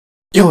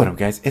Yo, what up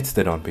guys, it's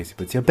the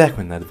Totssf here back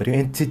with another video,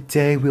 and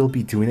today we'll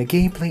be doing a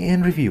gameplay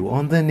and review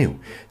on the new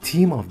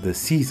team of the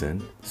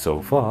season so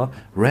far,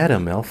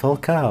 Radamel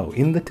Falcao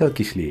in the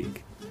Turkish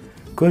league.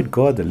 Good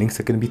god, the links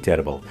are gonna be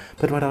terrible,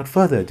 but without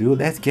further ado,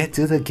 let's get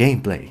to the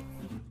gameplay.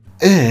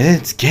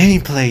 It's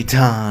gameplay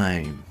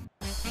time!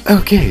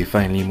 Okay,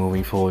 finally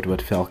moving forward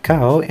with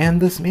Falcao, and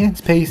this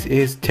man's pace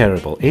is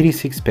terrible.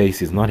 86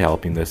 pace is not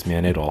helping this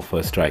man at all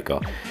for a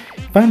striker.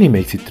 He finally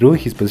makes it through,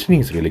 his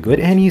positioning is really good,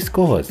 and he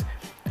scores.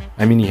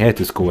 I mean, he had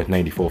to score with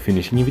 94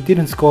 finishing. If he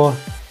didn't score,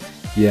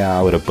 yeah,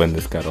 I would have burned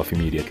this card off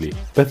immediately.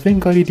 But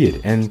thank god he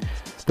did, and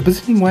the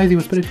positioning wise, he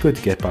was pretty good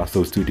to get past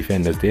those two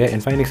defenders there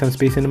and finding some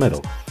space in the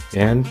middle.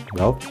 And,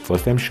 well,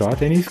 first time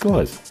shot and he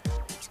scores.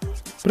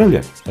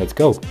 Brilliant, let's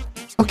go.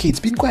 Okay, it's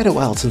been quite a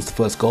while since the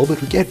first goal,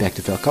 but we get back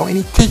to Falcao and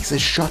he takes a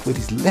shot with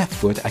his left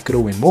foot. I could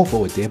have went more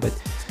forward there, but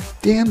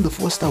damn, the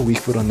 4-star weak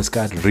foot on this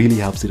card really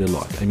helps it a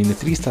lot. I mean, the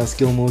 3-star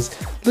skill moves,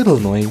 little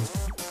annoying.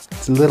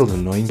 It's a little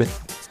annoying, but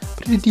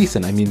pretty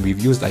decent. I mean, we've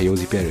used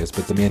Iosi Perez,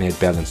 but the man had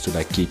balance to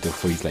like cater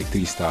for his like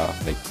 3-star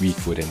like weak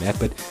foot and that.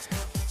 But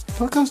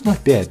Falcao's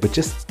not bad, but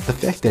just the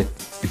fact that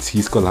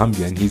he's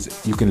Colombian,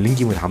 you can link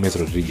him with James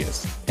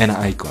Rodriguez, an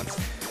icon.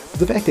 But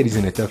the fact that he's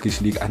in a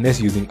Turkish league, unless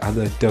using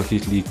other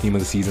Turkish league team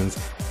of the seasons,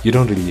 you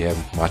don't really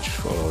have much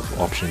of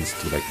options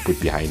to like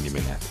put behind him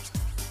in that.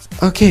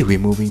 Okay, we're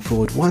moving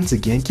forward once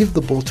again. Give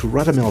the ball to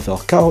Radamel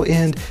Falcao,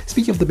 and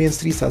speaking of the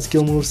man's 3-star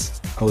skill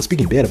moves, I was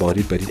speaking bad about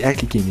it, but it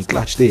actually came in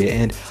clutch there,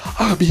 and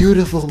a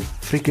beautiful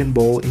freaking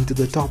ball into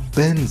the top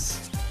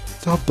bins.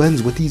 Top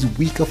bins with his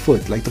weaker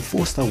foot, like the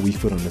 4-star weak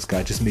foot on this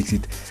guy just makes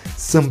it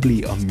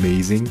simply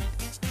amazing.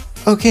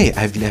 Okay,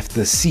 I've left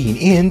the scene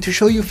in to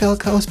show you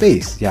Falcao's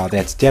pace. Yeah,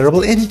 that's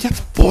terrible, and he gets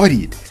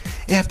bodied.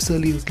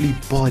 Absolutely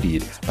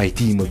bodied by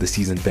team of the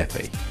season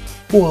Pepe.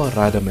 Poor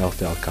Radamel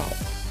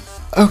Falcao.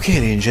 Okay,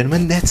 ladies and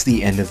gentlemen, that's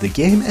the end of the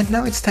game, and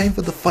now it's time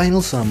for the final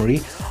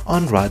summary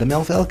on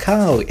Radamel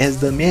Falcao,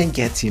 as the man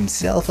gets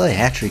himself a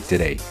hat-trick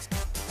today.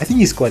 I think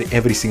he scored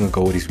every single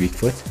goal with his weak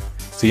foot,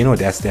 so you know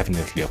that's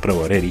definitely a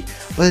pro already.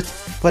 But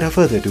without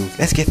further ado,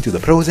 let's get to the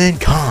pros and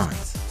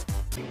cons.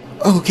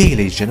 Okay,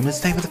 ladies and gentlemen,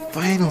 it's time for the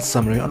final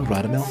summary on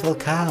Radamel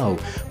Falcao.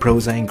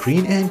 Pros are in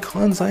green and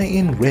cons are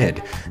in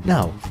red.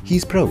 Now,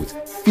 his pros: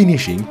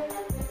 finishing,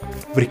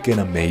 freaking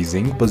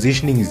amazing,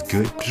 positioning is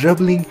good,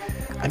 dribbling,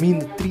 I mean,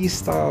 the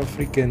 3-star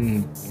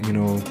freaking,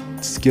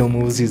 skill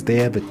moves is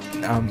there, but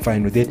I'm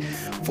fine with it.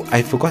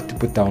 I forgot to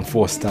put down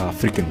 4-star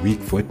freaking weak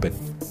foot, but,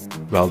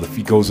 well,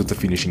 he goes with the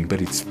finishing,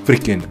 but it's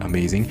freaking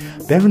amazing.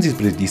 Balance is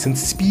pretty decent.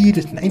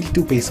 Speed,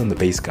 92 pace on the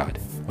base card,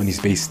 on his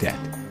base stat.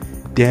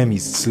 Damn,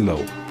 he's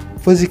slow.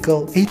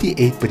 Physical,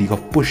 88, but he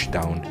got pushed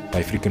down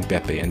by freaking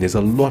Pepe, and there's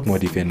a lot more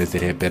defenders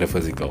that have better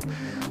physical.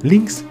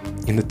 Links,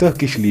 in the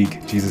Turkish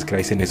league, Jesus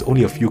Christ, and there's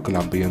only a few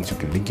Colombians you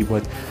can link him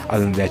with.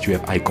 Other than that, you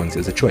have icons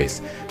as a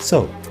choice.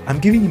 So, I'm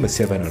giving him a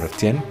 7 out of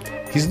 10.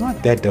 He's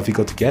not that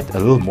difficult to get, a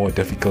little more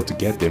difficult to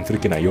get than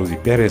freaking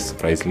Iosi Perez,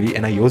 surprisingly,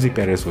 and Iosi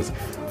Perez was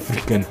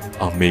freaking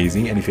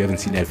amazing, and if you haven't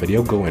seen that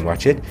video, go and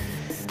watch it.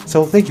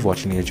 So, thank you for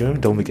watching, ladies and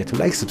gentlemen. Don't forget to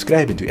like,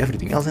 subscribe, and do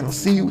everything else, and I'll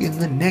see you in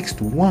the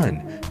next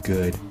one.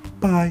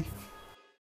 Goodbye.